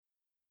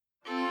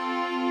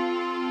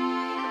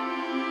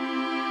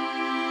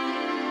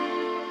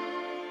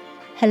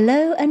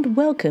Hello and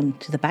welcome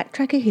to the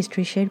Backtracker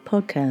History Show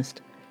podcast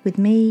with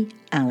me,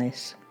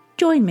 Alice.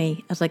 Join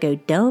me as I go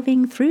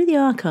delving through the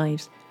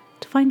archives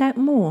to find out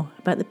more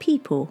about the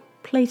people,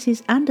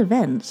 places and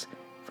events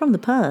from the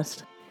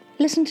past.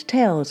 Listen to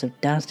tales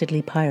of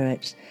dastardly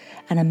pirates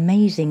and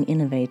amazing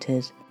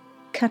innovators,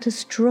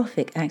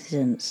 catastrophic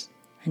accidents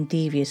and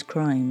devious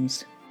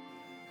crimes.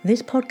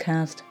 This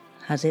podcast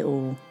has it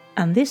all,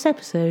 and this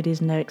episode is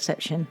no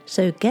exception,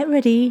 so get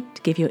ready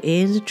to give your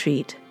ears a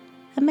treat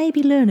and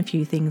maybe learn a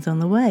few things on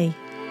the way.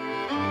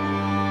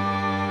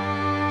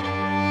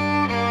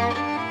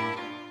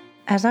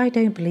 As I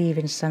don't believe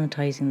in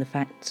sanitising the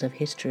facts of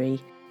history,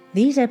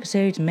 these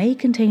episodes may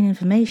contain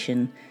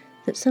information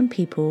that some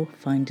people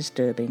find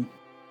disturbing.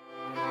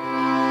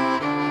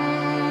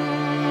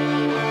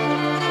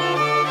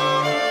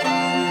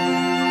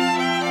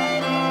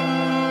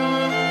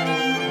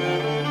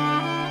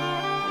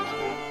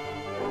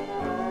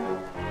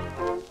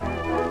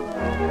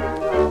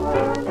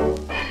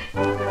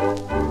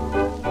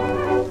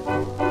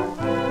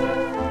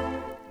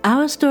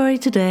 Our story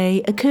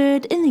today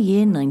occurred in the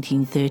year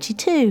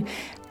 1932,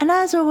 and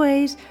as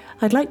always,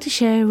 I'd like to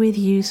share with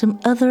you some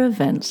other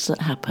events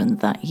that happened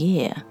that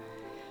year.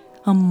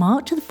 On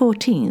March the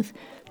 14th,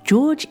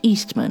 George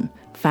Eastman,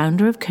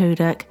 founder of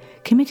Kodak,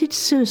 committed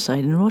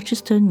suicide in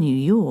Rochester, New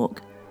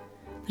York.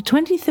 The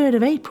 23rd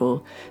of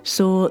April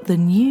saw the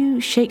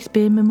new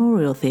Shakespeare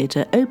Memorial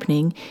Theatre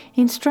opening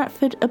in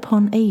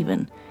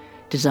Stratford-upon-Avon.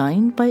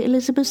 Designed by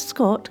Elizabeth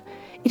Scott,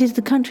 it is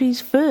the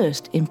country's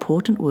first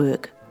important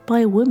work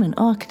by a woman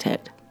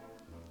architect.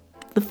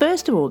 The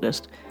 1st of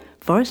August,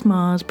 Forrest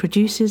Mars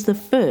produces the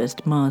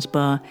first Mars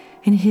bar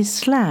in his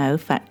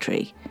Slough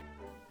factory.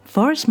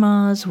 Forrest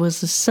Mars was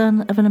the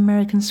son of an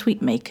American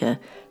sweetmaker,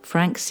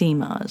 Frank C.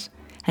 Mars,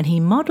 and he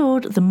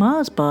modelled the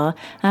Mars bar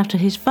after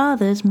his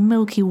father's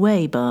Milky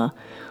Way bar,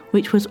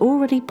 which was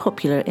already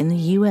popular in the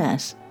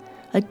US,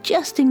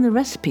 adjusting the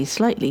recipe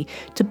slightly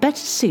to better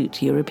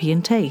suit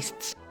European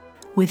tastes,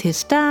 with his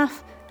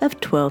staff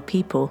of 12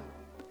 people.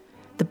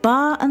 The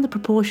bar and the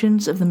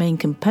proportions of the main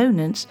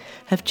components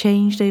have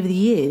changed over the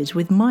years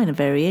with minor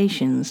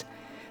variations.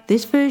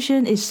 This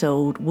version is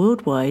sold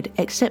worldwide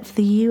except for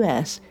the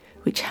US,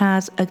 which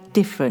has a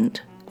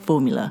different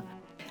formula,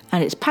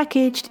 and it's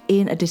packaged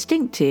in a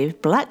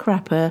distinctive black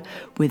wrapper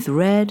with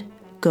red,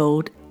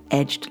 gold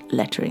edged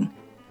lettering.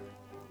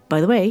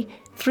 By the way,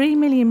 3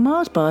 million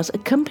Mars bars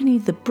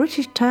accompanied the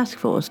British task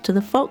force to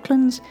the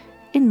Falklands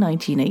in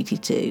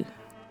 1982.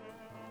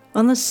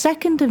 On the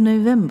 2nd of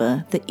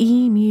November, the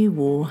Emu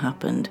War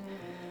happened,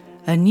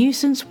 a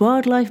nuisance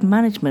wildlife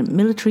management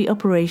military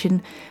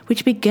operation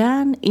which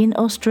began in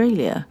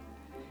Australia.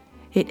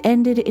 It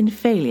ended in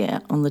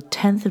failure on the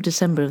 10th of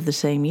December of the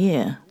same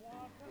year.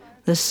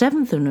 The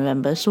 7th of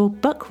November saw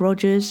Buck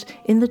Rogers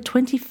in the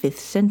 25th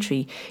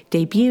century,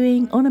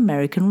 debuting on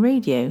American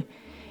radio.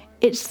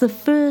 It's the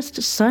first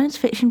science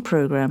fiction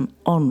programme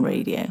on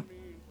radio.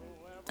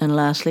 And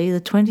lastly, the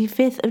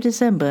 25th of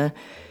December,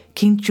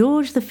 King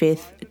George V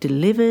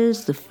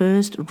delivers the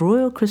first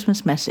royal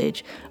Christmas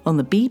message on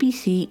the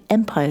BBC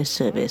Empire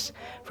service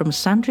from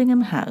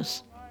Sandringham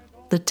House.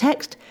 The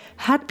text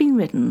had been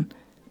written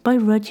by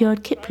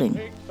Rudyard Kipling.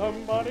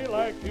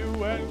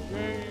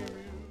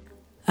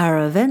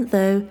 Our event,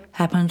 though,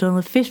 happened on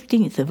the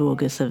 15th of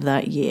August of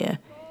that year,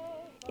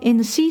 in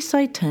the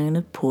seaside town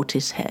of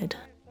Portishead,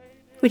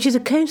 which is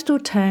a coastal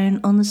town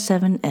on the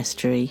Severn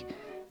Estuary,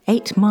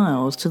 8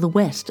 miles to the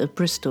west of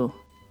Bristol,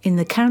 in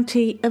the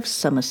county of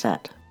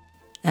Somerset.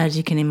 As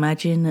you can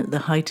imagine, at the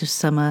height of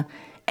summer,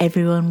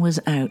 everyone was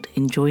out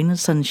enjoying the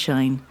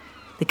sunshine,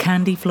 the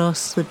candy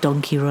floss, the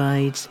donkey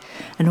rides,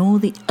 and all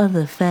the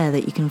other fare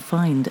that you can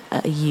find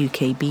at a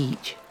UK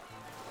beach.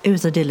 It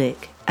was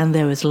idyllic, and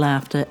there was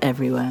laughter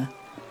everywhere.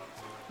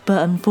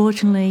 But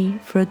unfortunately,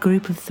 for a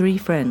group of 3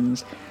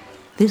 friends,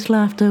 this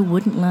laughter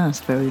wouldn't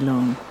last very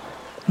long.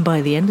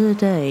 By the end of the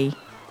day,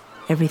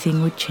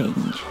 everything would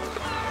change.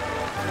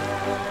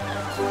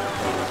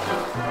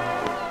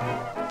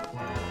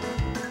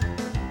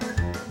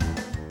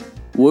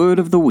 Word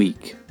of the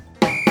week.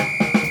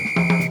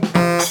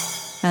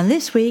 And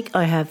this week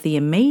I have the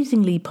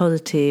amazingly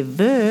positive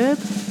verb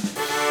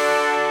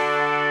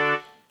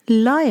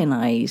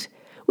lionize,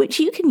 which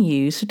you can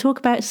use to talk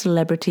about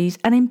celebrities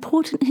and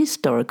important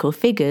historical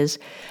figures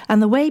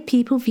and the way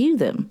people view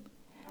them.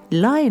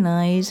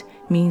 Lionize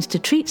means to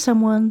treat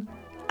someone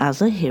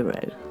as a hero.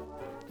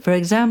 For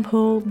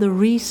example, the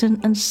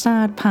recent and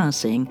sad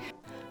passing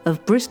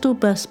of Bristol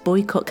bus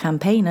boycott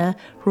campaigner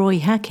Roy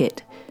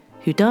Hackett,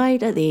 who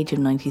died at the age of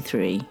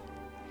 93.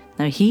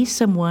 Now he's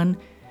someone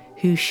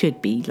who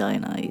should be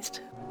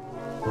lionised.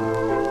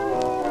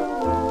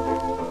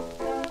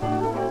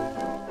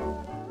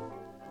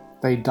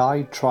 They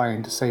died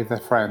trying to save their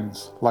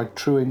friends, like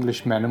true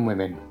English men and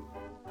women.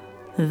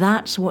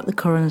 That's what the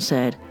coroner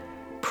said,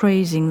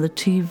 praising the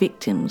 2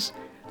 victims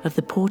of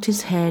the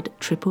Portishead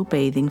triple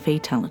bathing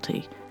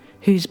fatality,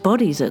 whose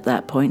bodies at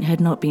that point had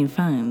not been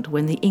found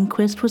when the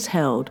inquest was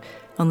held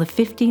on the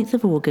 15th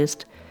of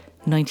August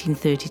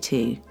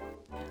 1932.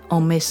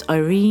 on Miss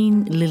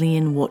Irene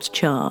Lillian Watts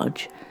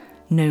Charge,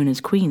 known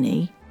as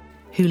Queenie,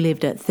 who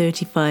lived at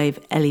 35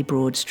 Ellie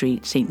Broad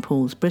Street, St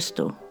Paul's,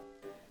 Bristol.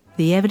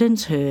 The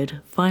evidence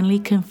heard finally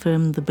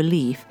confirmed the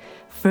belief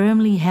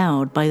firmly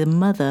held by the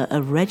mother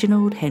of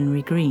Reginald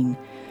Henry Green,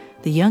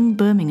 the young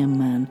Birmingham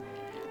man,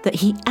 that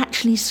he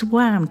actually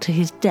swam to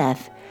his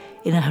death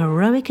in a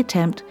heroic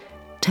attempt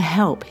to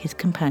help his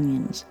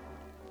companions.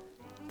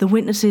 The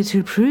witnesses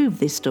who proved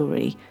this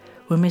story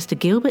were Mr.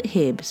 Gilbert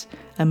Hibbs,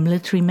 a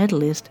military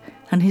medalist,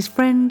 and his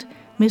friend,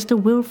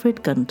 Mr.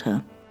 Wilfred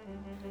Gunter.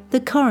 The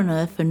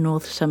coroner for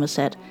North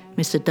Somerset,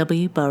 Mr.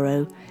 W.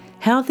 Burrow,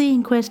 held the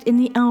inquest in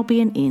the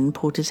Albion Inn,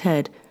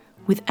 Portishead,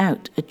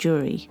 without a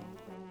jury.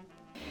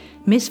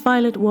 Miss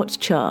Violet Watts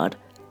Chard,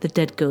 the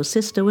dead girl's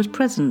sister, was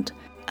present,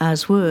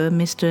 as were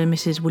Mr. and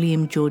Mrs.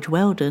 William George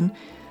Weldon,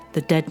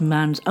 the dead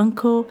man's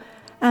uncle,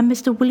 and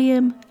Mr.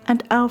 William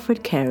and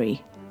Alfred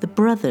Carey, the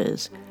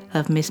brothers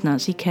of Miss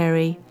Nancy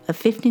Carey of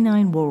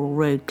 59 Worrell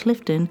Road,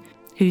 Clifton,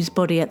 whose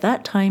body at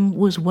that time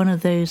was one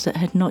of those that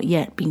had not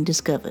yet been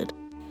discovered.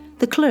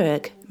 The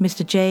clerk,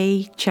 Mr.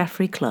 J.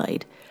 Chaffrey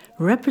Clyde,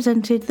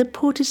 represented the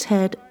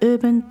Portishead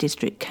Urban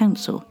District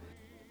Council,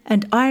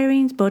 and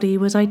Irene's body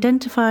was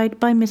identified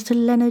by Mr.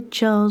 Leonard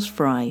Charles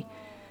Fry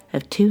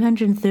of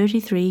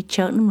 233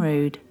 Cheltenham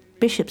Road,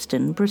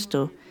 Bishopston,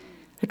 Bristol,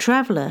 a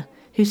traveller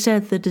who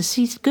said the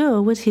deceased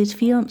girl was his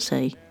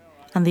fiancée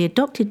and the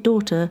adopted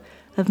daughter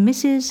of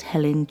Mrs.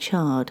 Helen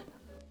Chard.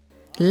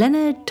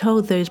 Leonard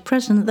told those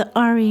present that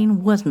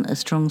Irene wasn't a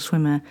strong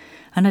swimmer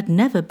and had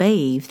never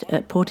bathed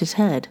at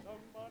Portishead.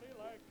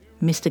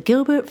 Mr.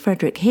 Gilbert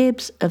Frederick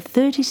Hibbs of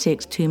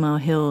 36 Two Mile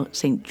Hill,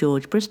 St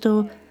George,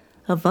 Bristol,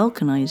 a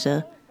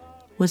vulcaniser,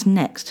 was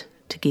next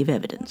to give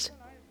evidence.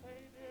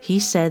 He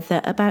said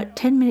that about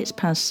 10 minutes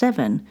past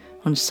 7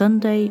 on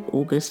Sunday,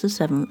 August the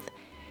 7th,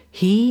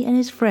 he and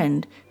his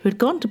friend, who had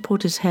gone to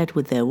Portishead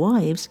with their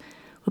wives,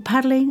 were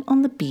paddling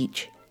on the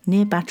beach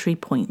near Battery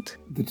Point.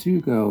 The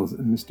two girls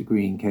and Mr.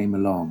 Green came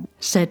along,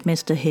 said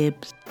Mr.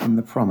 Hibbs, from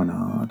the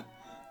promenade.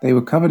 They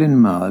were covered in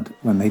mud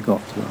when they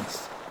got to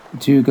us. The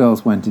two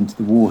girls went into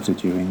the water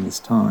during this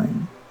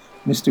time.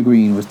 Mr.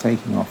 Green was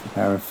taking off a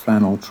pair of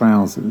flannel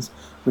trousers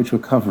which were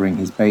covering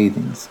his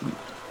bathing suit.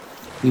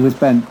 He was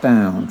bent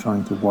down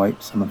trying to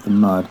wipe some of the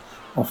mud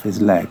off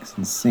his legs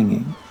and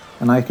singing,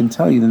 and I can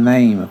tell you the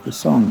name of the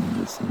song he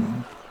was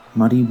singing,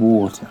 Muddy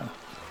Water.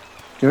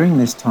 During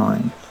this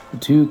time, the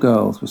two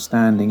girls were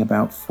standing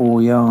about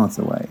 4 yards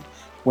away,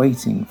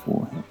 waiting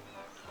for him.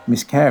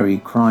 Miss Carey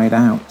cried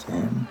out to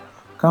him,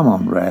 "Come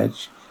on, Reg,"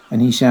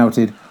 and he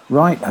shouted,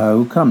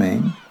 "Right-ho,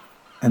 coming,"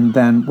 and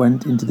then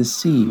went into the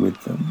sea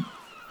with them.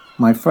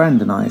 My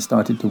friend and I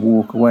started to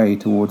walk away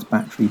towards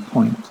Battery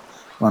Point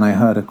when I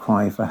heard a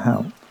cry for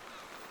help.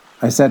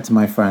 I said to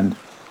my friend,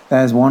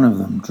 "There's one of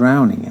them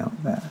drowning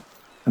out there,"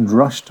 and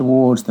rushed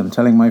towards them,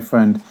 telling my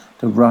friend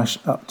to rush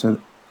up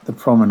to the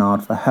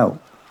promenade for help.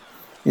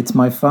 It's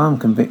my firm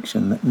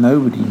conviction that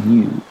nobody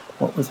knew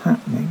what was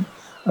happening,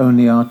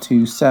 only our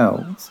two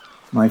selves,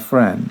 my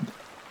friend,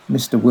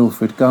 Mr.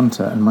 Wilfred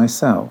Gunter, and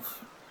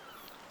myself.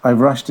 I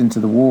rushed into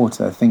the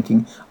water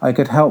thinking I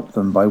could help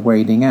them by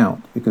wading out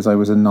because I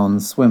was a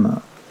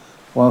non-swimmer.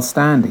 While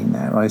standing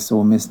there, I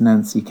saw Miss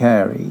Nancy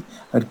Carey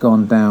had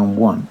gone down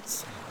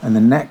once, and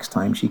the next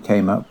time she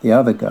came up, the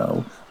other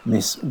girl,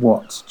 Miss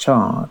Watts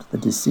Chard, the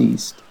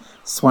deceased,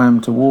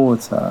 swam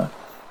towards her,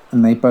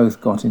 and they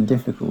both got in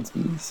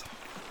difficulties.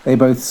 They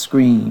both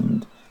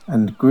screamed,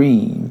 and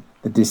Green,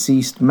 the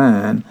deceased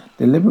man,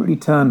 deliberately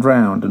turned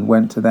round and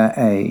went to their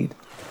aid.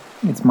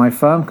 It's my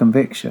firm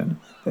conviction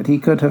that he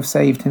could have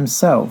saved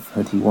himself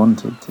had he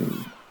wanted to.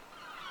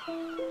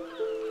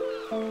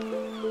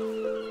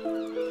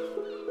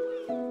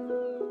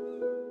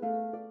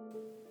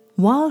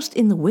 Whilst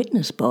in the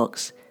witness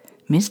box,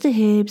 Mr.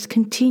 Hibbs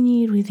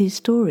continued with his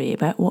story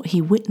about what he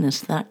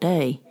witnessed that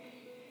day.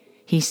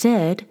 He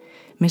said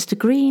Mr.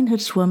 Green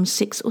had swum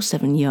 6 or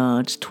 7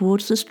 yards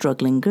towards the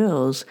struggling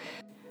girls,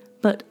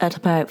 but at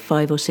about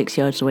 5 or 6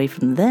 yards away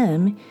from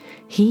them,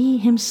 he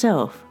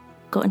himself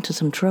got into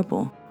some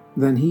trouble.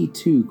 Then he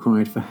too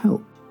cried for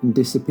help and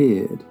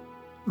disappeared.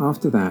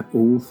 After that,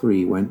 all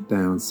three went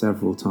down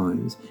several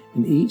times,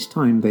 and each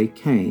time they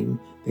came,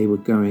 they were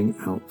going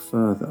out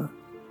further.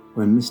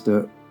 When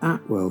Mr.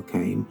 Atwell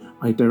came,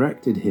 I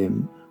directed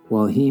him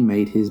while he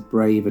made his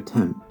brave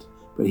attempt,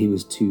 but he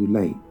was too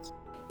late.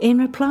 In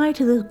reply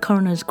to the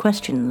coroner's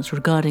questions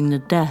regarding the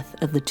death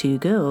of the two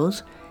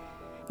girls,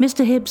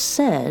 Mr. Hibbs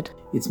said,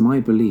 "It's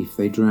my belief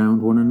they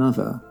drowned one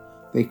another.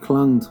 They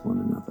clung to one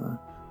another.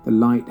 The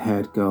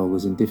light-haired girl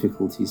was in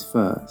difficulties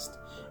first,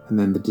 and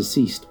then the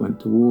deceased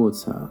went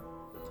towards her.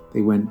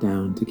 They went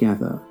down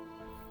together.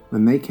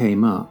 When they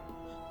came up,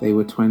 they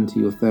were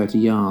 20 or 30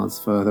 yards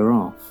further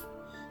off.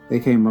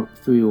 They came up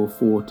 3 or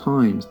 4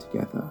 times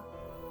together.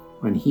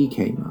 When he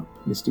came up,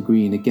 Mr.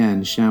 Green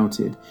again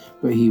shouted,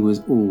 but he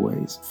was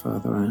always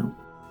further out."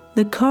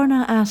 The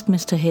coroner asked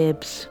Mr.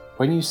 Hibbs,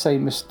 When you say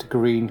Mr.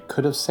 Green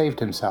could have saved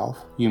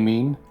himself, you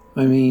mean?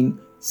 "I mean,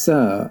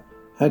 sir,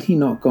 had he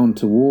not gone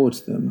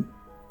towards them,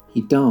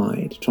 He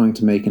died trying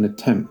to make an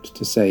attempt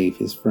to save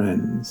his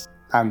friends.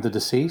 And the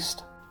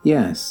deceased?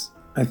 Yes,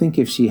 I think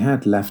if she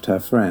had left her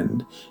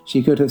friend,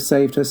 she could have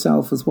saved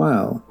herself as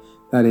well.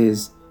 That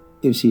is,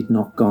 if she'd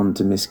not gone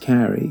to Miss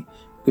Carey,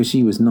 because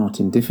she was not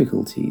in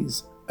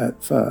difficulties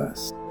at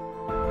first.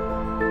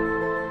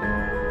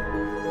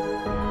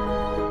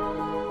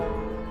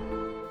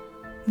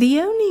 The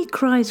only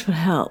cries for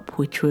help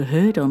which were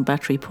heard on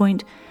Battery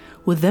Point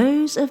were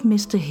those of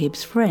Mr.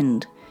 Hibbs'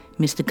 friend,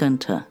 Mr.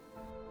 Gunter.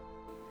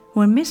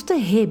 When Mr.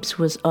 Hibbs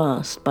was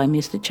asked by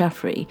Mr.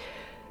 Chaffrey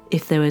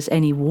if there was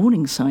any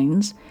warning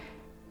signs,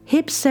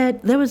 Hibbs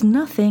said there was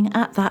nothing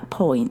at that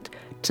point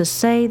to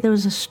say there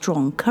was a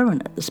strong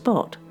current at the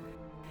spot,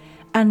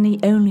 and the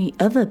only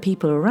other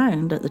people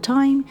around at the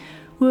time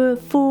were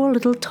 4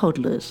 little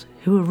toddlers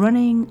who were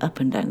running up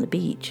and down the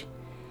beach.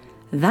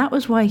 That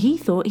was why he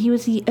thought he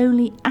was the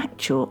only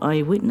actual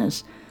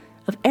eyewitness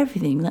of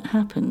everything that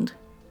happened.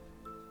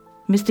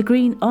 Mr.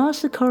 Green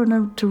asked the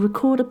coroner to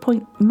record a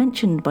point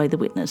mentioned by the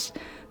witness,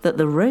 that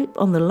the rope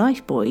on the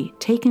lifebuoy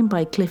taken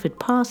by Clifford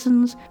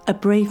Parsons, a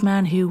brave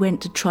man who went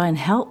to try and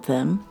help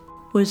them,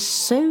 was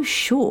so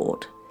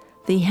short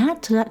that he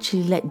had to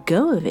actually let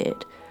go of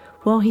it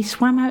while he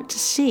swam out to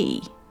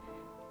sea,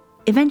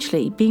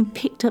 eventually being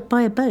picked up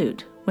by a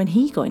boat when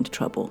he got into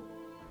trouble.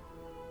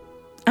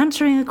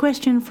 Answering a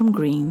question from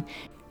Green,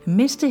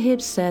 Mr.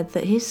 Hibbs said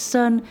that his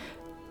son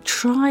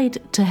tried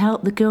to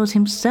help the girls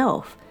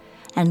himself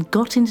and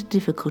got into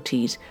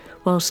difficulties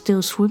while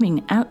still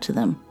swimming out to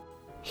them.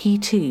 He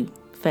too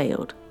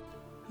failed.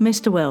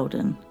 Mr.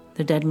 Weldon,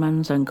 the dead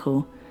man's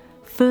uncle,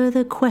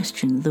 further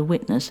questioned the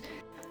witness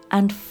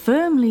and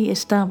firmly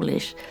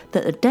established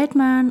that the dead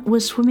man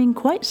was swimming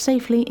quite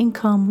safely in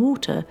calm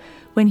water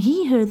when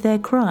he heard their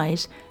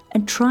cries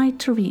and tried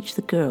to reach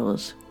the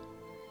girls.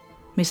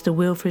 Mr.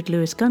 Wilfred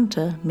Lewis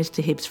Gunter,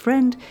 Mr. Hibbs'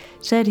 friend,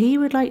 said he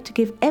would like to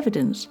give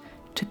evidence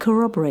to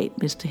corroborate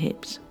Mr.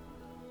 Hibbs.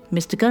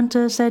 Mr.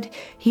 Gunter said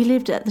he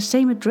lived at the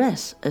same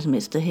address as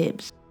Mr.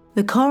 Hibbs.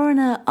 The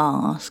coroner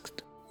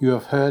asked, You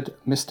have heard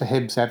Mr.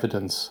 Hibbs'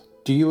 evidence.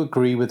 Do you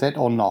agree with it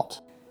or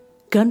not?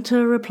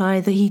 Gunter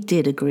replied that he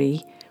did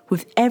agree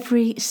with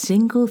every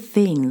single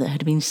thing that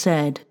had been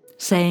said,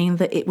 saying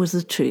that it was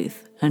the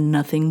truth and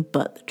nothing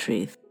but the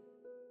truth.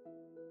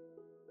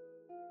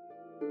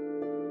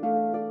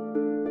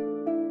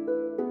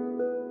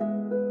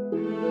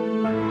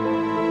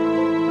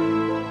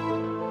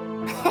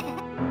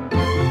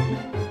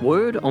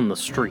 Word on the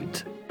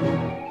street.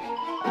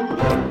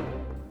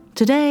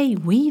 Today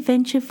we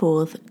venture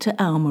forth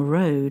to Alma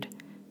Road.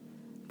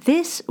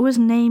 This was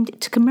named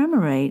to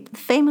commemorate the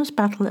famous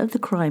Battle of the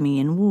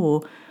Crimean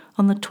War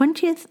on the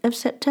 20th of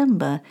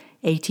September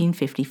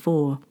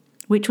 1854,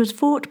 which was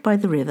fought by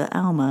the River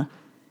Alma.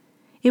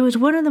 It was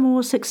one of the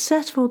more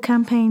successful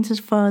campaigns as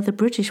far as the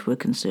British were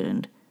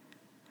concerned.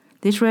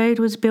 This road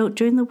was built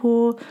during the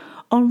war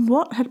on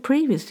what had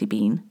previously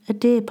been a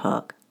deer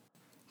park.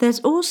 There's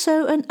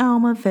also an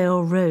Alma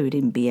Vale Road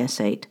in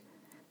BS8.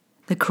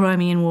 The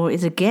Crimean War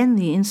is again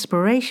the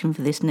inspiration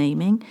for this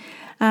naming,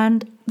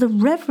 and the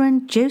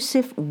Reverend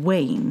Joseph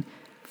Wayne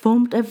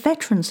formed a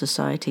veteran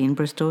society in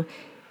Bristol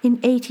in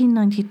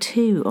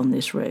 1892 on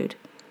this road,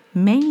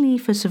 mainly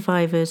for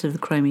survivors of the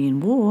Crimean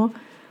War,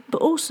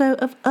 but also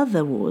of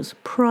other wars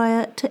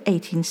prior to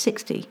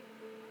 1860.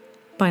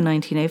 By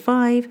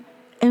 1905,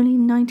 only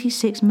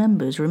 96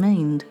 members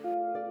remained.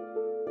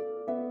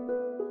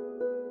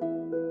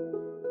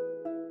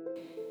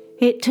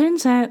 It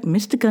turns out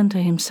Mr. Gunter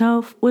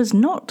himself was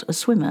not a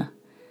swimmer,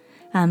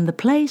 and the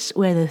place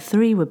where the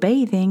 3 were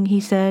bathing, he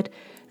said,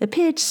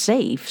 appeared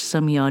safe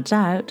some yards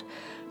out,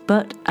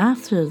 but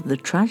after the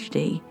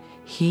tragedy,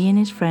 he and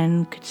his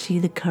friend could see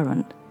the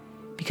current,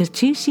 because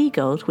 2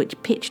 seagulls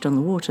which pitched on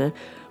the water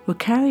were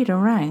carried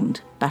around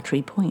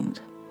Battery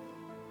Point.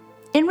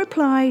 In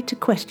reply to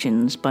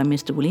questions by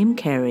Mr. William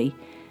Carey,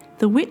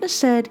 the witness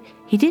said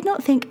he did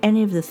not think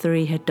any of the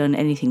 3 had done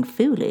anything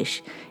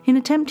foolish in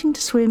attempting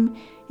to swim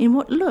in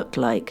what looked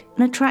like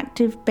an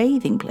attractive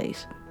bathing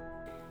place.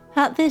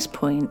 At this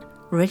point,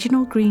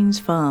 Reginald Green's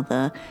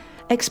father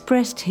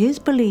expressed his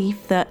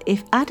belief that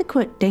if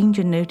adequate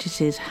danger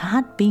notices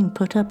had been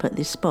put up at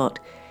this spot,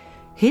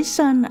 his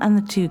son and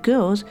the 2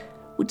 girls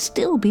would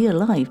still be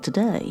alive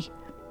today.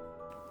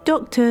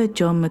 Dr.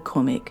 John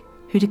McCormick,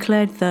 who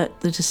declared that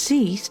the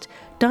deceased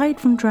died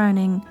from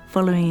drowning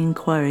following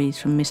inquiries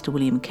from Mr.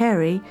 William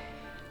Carey,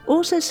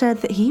 also said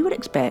that he would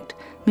expect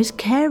Miss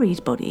Carey's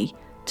body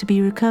to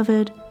be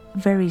recovered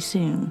very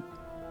soon.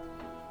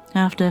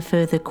 After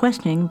further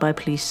questioning by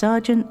Police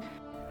Sergeant,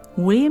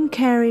 William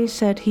Carey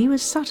said he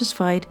was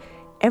satisfied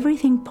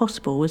everything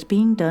possible was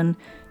being done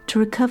to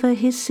recover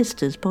his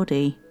sister's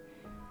body.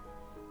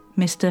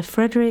 Mr.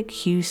 Frederick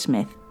Hugh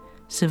Smith,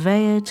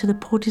 surveyor to the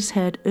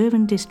Portishead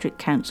Urban District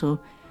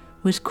Council,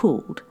 was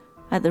called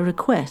at the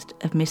request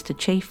of Mr.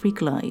 Chaffrey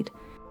Glyde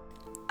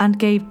and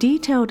gave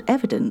detailed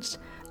evidence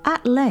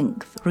at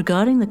length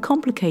regarding the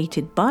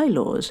complicated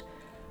bylaws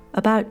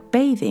about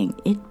bathing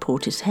at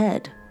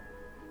Portishead.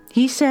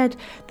 He said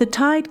the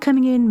tide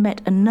coming in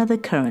met another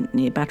current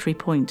near Battery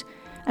Point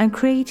and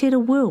created a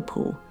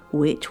whirlpool,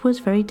 which was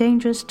very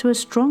dangerous to a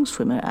strong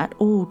swimmer at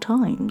all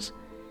times.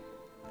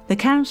 The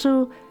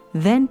council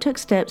then took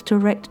steps to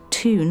erect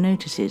 2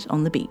 notices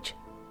on the beach.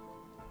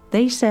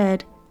 They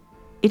said,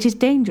 "It is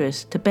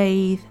dangerous to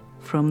bathe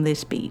from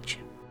this beach."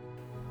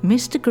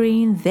 Mr.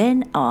 Green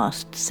then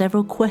asked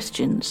several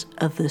questions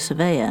of the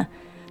surveyor,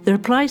 the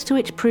replies to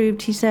which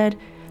proved, he said,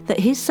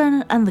 that his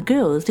son and the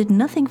girls did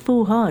nothing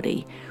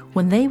foolhardy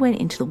when they went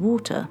into the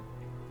water.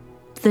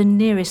 The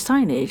nearest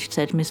signage,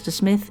 said Mr.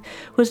 Smith,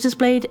 was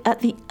displayed at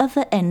the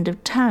other end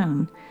of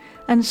town,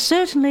 and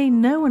certainly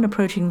no one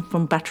approaching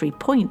from Battery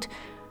Point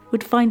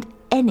would find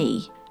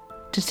any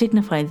to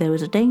signify there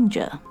was a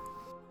danger.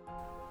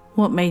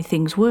 What made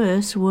things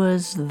worse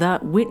was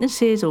that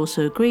witnesses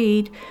also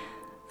agreed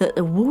that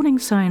the warning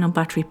sign on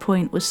Battery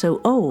Point was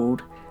so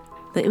old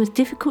that it was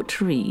difficult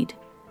to read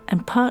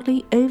and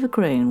partly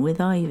overgrown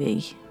with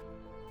ivy.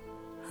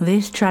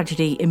 This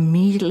tragedy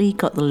immediately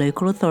got the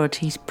local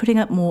authorities putting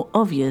up more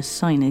obvious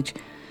signage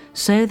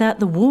so that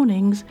the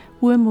warnings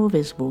were more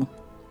visible.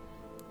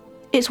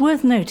 It's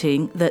worth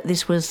noting that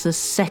this was the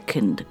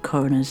second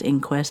coroner's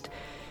inquest.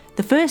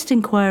 The first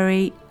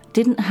inquiry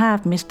didn't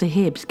have Mr.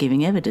 Hibbs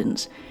giving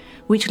evidence,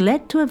 which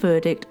led to a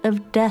verdict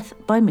of death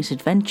by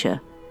misadventure,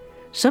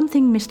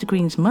 something Mr.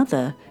 Green's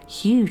mother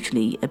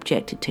hugely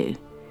objected to.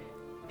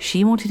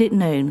 She wanted it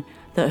known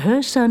that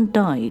her son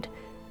died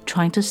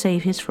trying to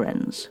save his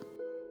friends.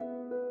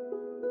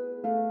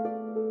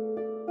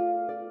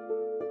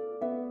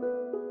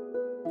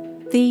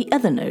 The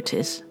other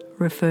notice,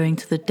 referring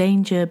to the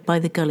danger by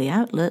the gully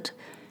outlet,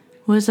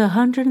 was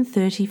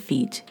 130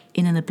 feet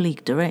in an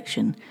oblique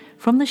direction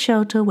from the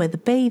shelter where the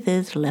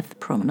bathers left the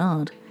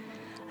promenade,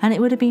 and it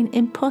would have been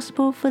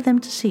impossible for them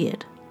to see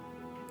it.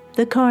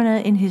 The coroner,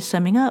 in his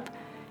summing up,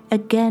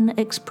 again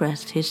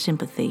expressed his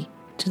sympathy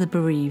to the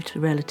bereaved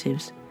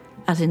relatives,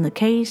 as in the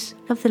case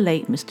of the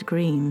late Mr.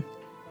 Green.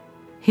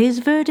 His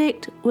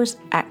verdict was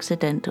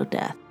accidental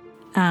death,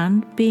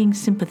 and being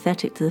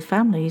sympathetic to the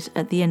families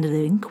at the end of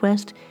the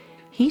inquest,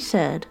 he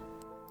said,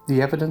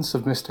 "The evidence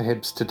of Mr.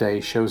 Hibbs today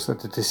shows that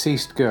the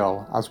deceased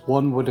girl, as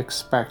one would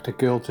expect a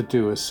girl to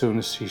do as soon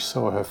as she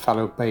saw her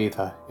fellow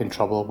bather in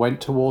trouble,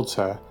 went towards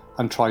her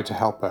and tried to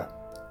help her,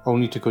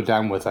 only to go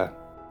down with her.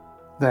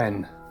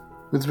 Then,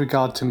 with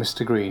regard to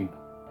Mr. Green,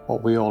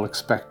 what we all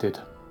expected.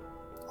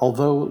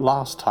 Although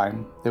last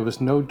time there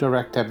was no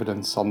direct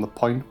evidence on the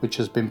point which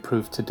has been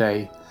proved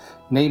today,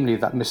 namely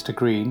that Mr.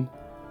 Green,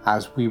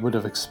 as we would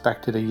have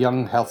expected a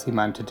young healthy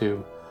man to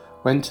do,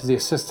 went to the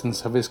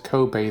assistance of his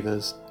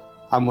co-bathers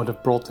and would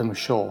have brought them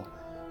ashore,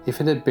 if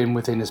it had been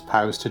within his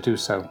powers to do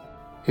so.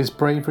 His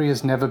bravery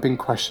has never been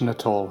questioned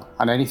at all,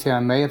 and anything I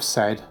may have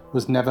said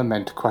was never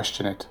meant to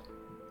question it.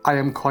 I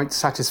am quite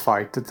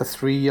satisfied that the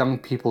 3 young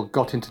people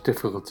got into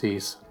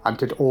difficulties and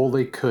did all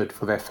they could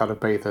for their fellow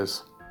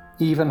bathers.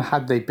 Even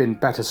had they been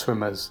better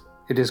swimmers,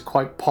 it is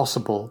quite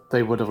possible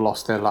they would have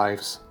lost their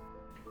lives."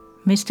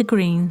 Mr.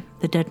 Green,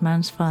 the dead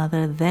man's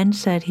father, then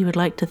said he would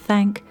like to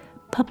thank,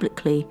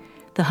 publicly,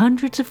 the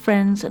hundreds of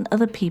friends and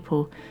other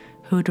people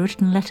who had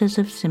written letters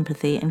of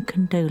sympathy and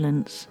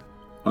condolence.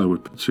 "I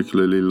would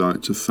particularly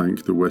like to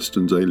thank the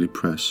Western Daily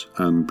Press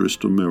and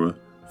Bristol Mirror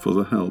for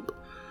the help,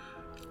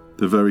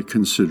 the very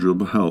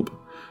considerable help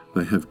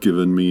they have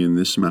given me in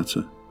this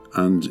matter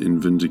and in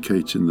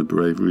vindicating the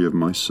bravery of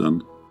my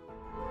son."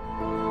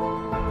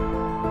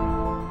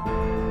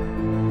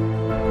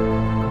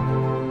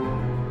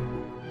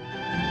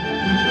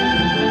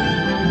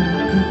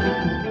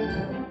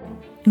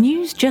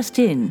 News just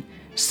in.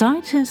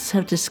 Scientists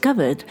have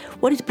discovered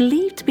what is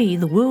believed to be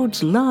the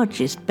world's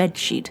largest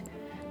bedsheet.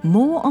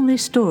 More on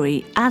this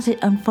story as it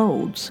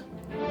unfolds.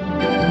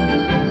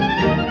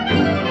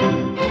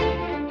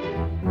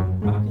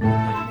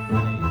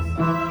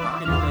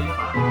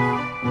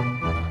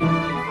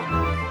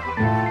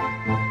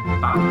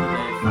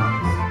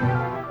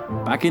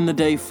 Back in the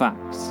day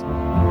facts.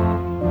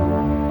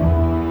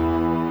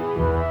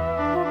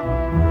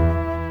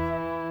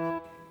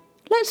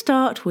 Let's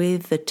start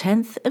with the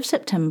 10th of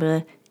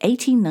September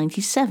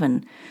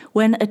 1897,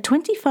 when a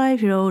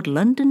 25-year-old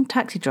London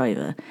taxi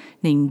driver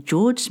named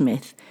George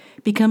Smith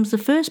becomes the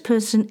first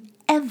person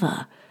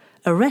ever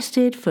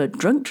arrested for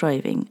drunk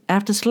driving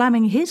after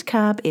slamming his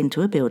cab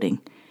into a building.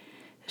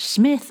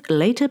 Smith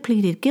later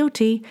pleaded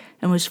guilty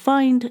and was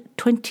fined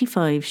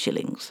 25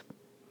 shillings.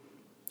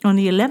 On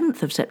the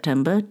 11th of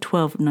September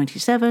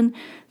 1297,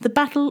 the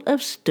Battle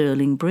of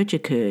Stirling Bridge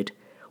occurred,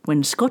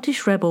 when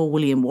Scottish rebel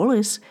William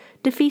Wallace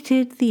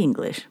defeated the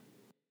English.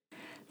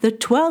 The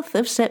 12th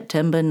of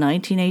September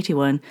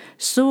 1981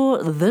 saw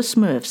The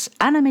Smurfs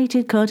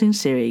animated cartoon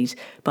series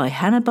by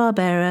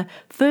Hanna-Barbera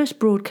first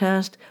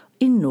broadcast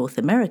in North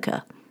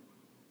America.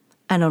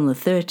 And on the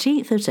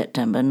 13th of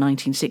September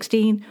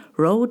 1916,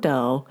 Roald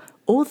Dahl,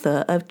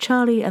 author of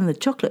Charlie and the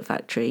Chocolate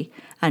Factory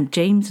and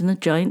James and the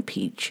Giant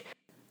Peach,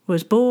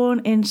 was born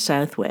in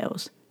South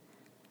Wales.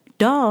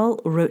 Dahl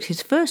wrote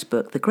his first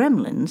book, The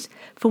Gremlins,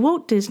 for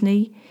Walt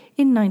Disney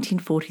in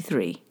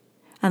 1943,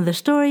 and the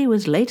story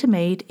was later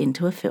made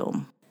into a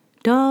film.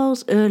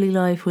 Dahl's early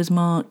life was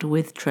marked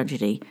with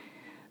tragedy,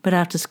 but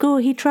after school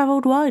he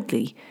travelled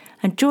widely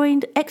and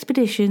joined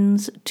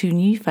expeditions to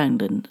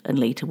Newfoundland and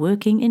later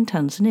working in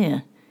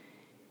Tanzania.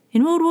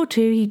 In World War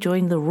II he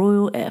joined the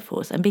Royal Air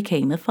Force and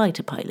became a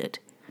fighter pilot,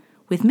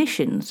 with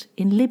missions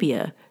in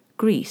Libya,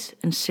 Greece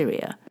and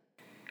Syria.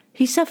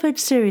 He suffered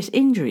serious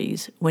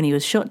injuries when he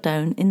was shot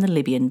down in the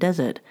Libyan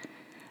desert,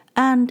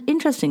 and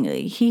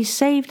interestingly, he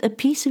saved a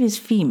piece of his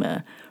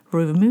femur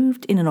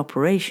removed in an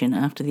operation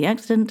after the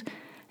accident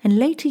and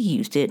later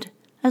used it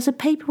as a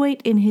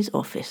paperweight in his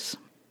office.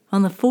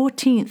 On the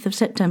 14th of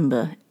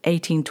September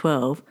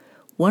 1812,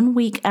 1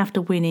 week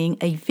after winning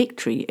a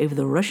victory over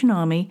the Russian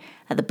army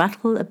at the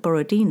Battle of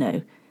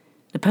Borodino,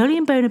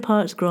 Napoleon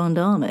Bonaparte's Grand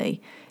Army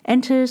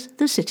enters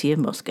the city of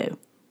Moscow,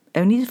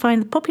 only to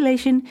find the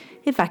population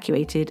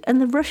evacuated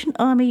and the Russian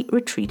army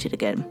retreated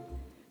again.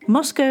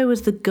 Moscow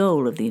was the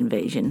goal of the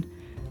invasion,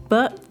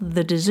 but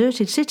the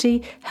deserted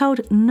city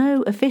held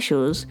no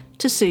officials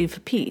to sue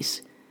for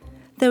peace.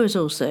 There was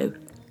also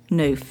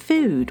no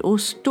food or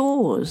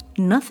stores,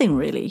 nothing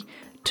really,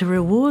 to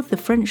reward the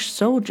French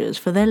soldiers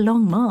for their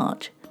long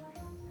march.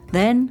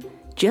 Then,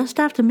 just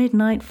after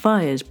midnight,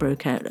 fires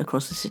broke out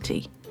across the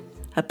city.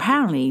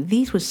 Apparently,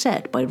 these were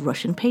set by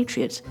Russian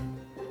patriots,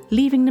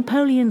 leaving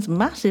Napoleon's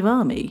massive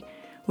army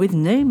with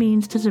no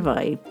means to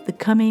survive the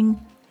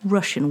coming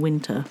Russian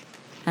winter.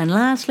 And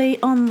lastly,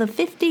 on the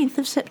 15th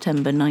of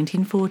September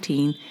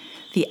 1914,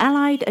 the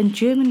Allied and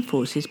German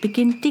forces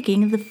begin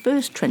digging the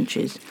first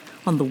trenches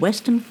on the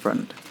Western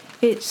Front.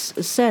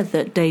 It's said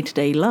that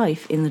day-to-day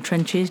life in the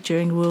trenches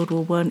during World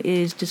War I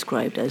is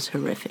described as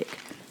horrific.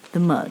 The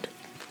mud,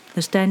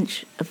 the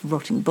stench of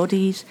rotting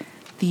bodies,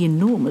 the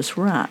enormous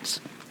rats.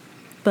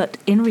 But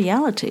in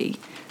reality,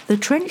 the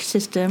trench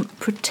system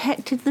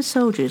protected the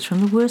soldiers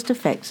from the worst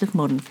effects of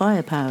modern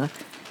firepower,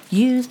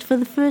 used for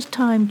the first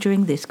time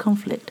during this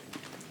conflict.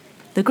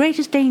 The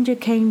greatest danger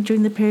came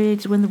during the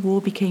periods when the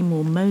war became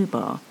more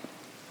mobile,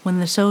 when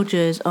the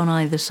soldiers on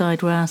either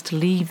side were asked to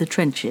leave the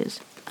trenches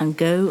and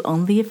go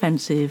on the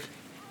offensive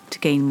to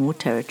gain more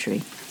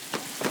territory.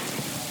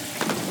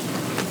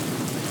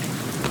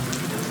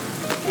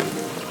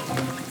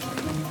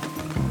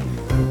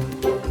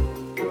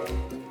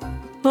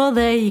 Well,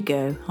 there you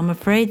go. I'm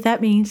afraid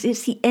that means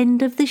it's the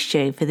end of the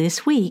show for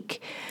this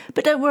week.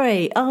 But don't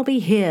worry, I'll be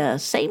here,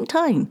 same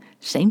time,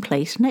 same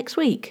place next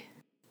week.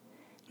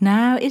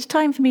 Now it's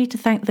time for me to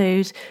thank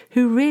those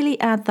who really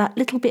add that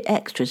little bit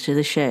extra to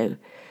the show,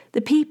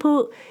 the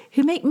people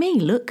who make me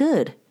look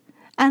good.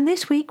 And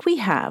this week we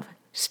have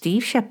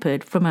Steve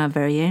Shepherd from our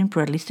very own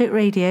Bradley Stoke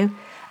Radio,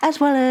 as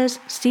well as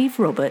Steve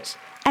Roberts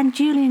and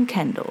Julian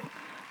Kendall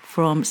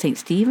from St.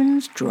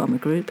 Stephen's Drama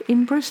Group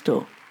in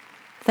Bristol.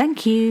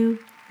 Thank you,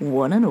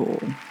 one and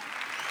all.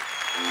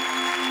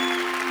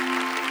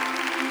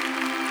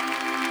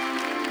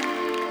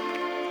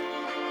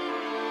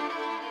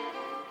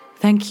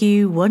 Thank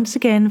you once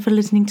again for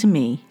listening to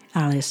me,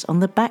 Alice,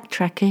 on the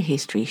Backtracker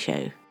History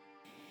Show.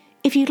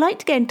 If you'd like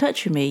to get in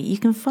touch with me, you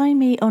can find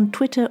me on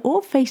Twitter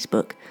or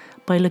Facebook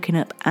by looking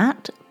up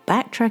at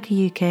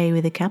Backtracker UK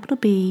with a capital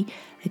B,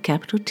 a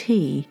capital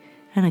T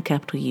and a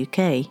capital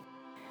UK.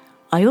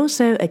 I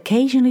also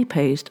occasionally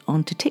post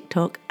onto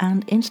TikTok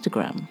and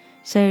Instagram.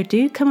 So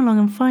do come along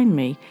and find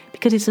me,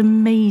 because it's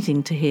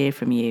amazing to hear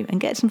from you and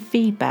get some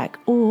feedback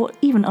or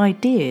even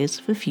ideas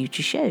for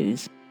future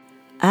shows.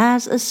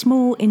 As a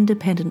small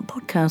independent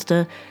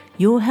podcaster,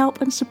 your help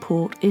and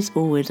support is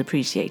always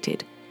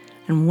appreciated.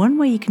 And one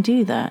way you can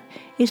do that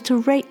is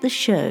to rate the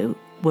show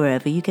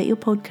wherever you get your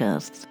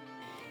podcasts.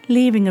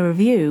 Leaving a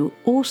review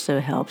also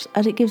helps,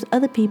 as it gives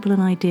other people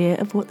an idea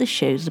of what the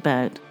show's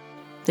about.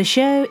 The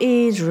show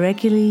is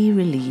regularly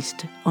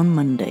released on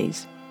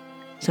Mondays.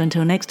 So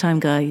until next time,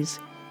 guys,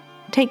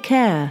 take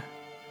care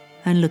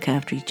and look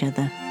after each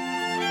other.